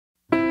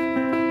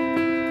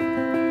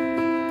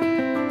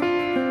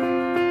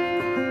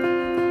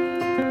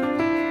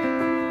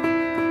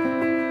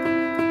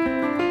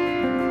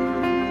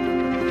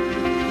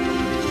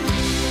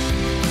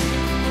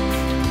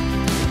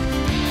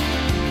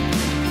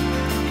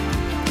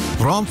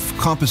RAMPF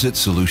Composite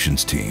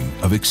Solutions team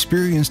of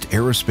experienced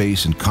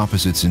aerospace and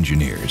composites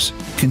engineers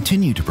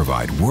continue to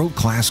provide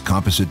world-class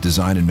composite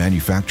design and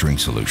manufacturing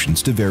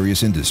solutions to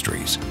various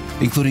industries,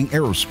 including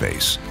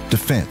aerospace,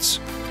 defense,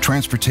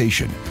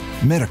 transportation,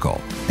 medical,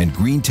 and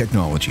green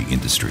technology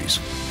industries.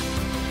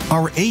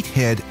 Our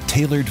 8-head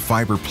tailored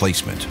fiber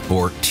placement,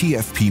 or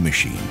TFP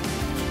machine,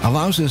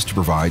 allows us to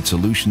provide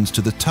solutions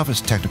to the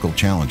toughest technical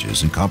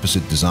challenges in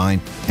composite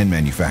design and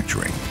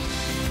manufacturing.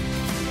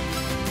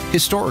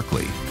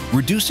 Historically,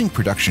 reducing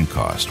production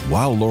cost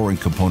while lowering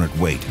component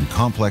weight in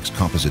complex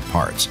composite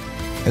parts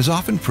has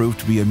often proved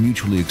to be a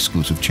mutually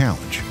exclusive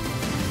challenge.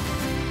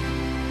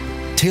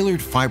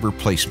 Tailored fiber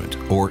placement,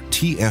 or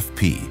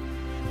TFP,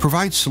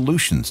 provides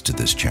solutions to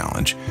this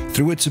challenge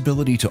through its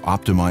ability to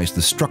optimize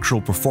the structural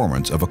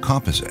performance of a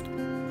composite,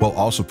 while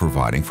also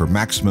providing for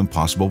maximum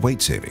possible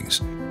weight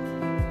savings,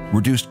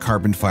 reduced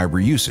carbon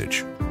fiber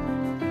usage,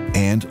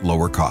 and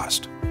lower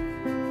cost.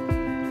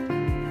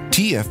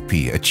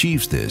 TFP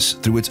achieves this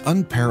through its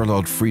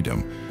unparalleled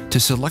freedom to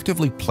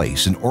selectively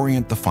place and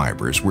orient the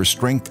fibers where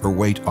strength or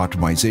weight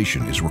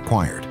optimization is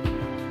required.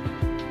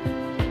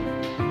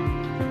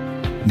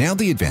 Now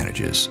the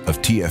advantages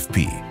of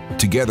TFP,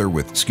 together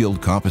with skilled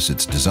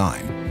composites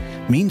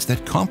design, means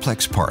that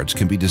complex parts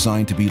can be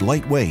designed to be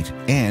lightweight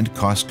and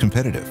cost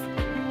competitive.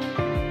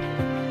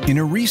 In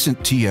a recent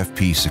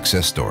TFP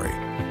success story,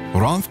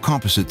 RAMPF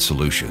Composite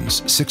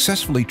Solutions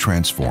successfully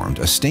transformed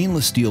a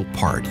stainless steel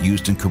part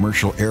used in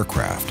commercial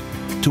aircraft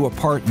to a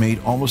part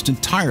made almost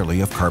entirely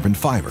of carbon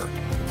fiber,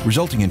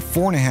 resulting in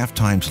 4.5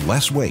 times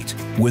less weight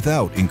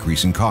without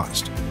increasing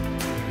cost.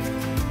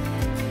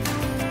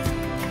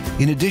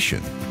 In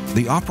addition,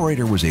 the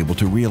operator was able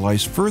to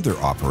realize further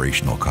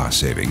operational cost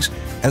savings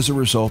as a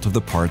result of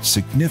the part's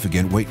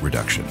significant weight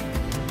reduction.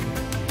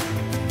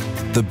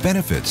 The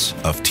benefits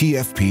of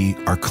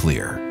TFP are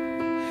clear.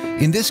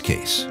 In this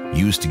case,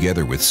 used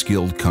together with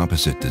skilled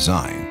composite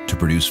design to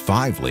produce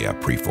 5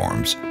 layup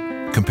preforms,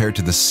 compared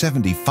to the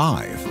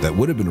 75 that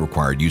would have been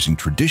required using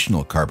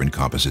traditional carbon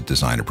composite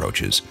design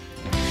approaches,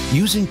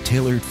 using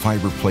tailored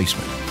fiber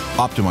placement,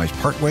 optimized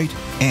part weight,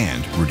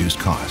 and reduced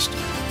cost.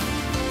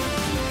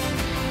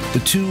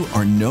 The two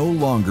are no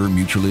longer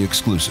mutually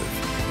exclusive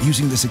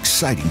using this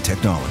exciting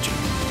technology.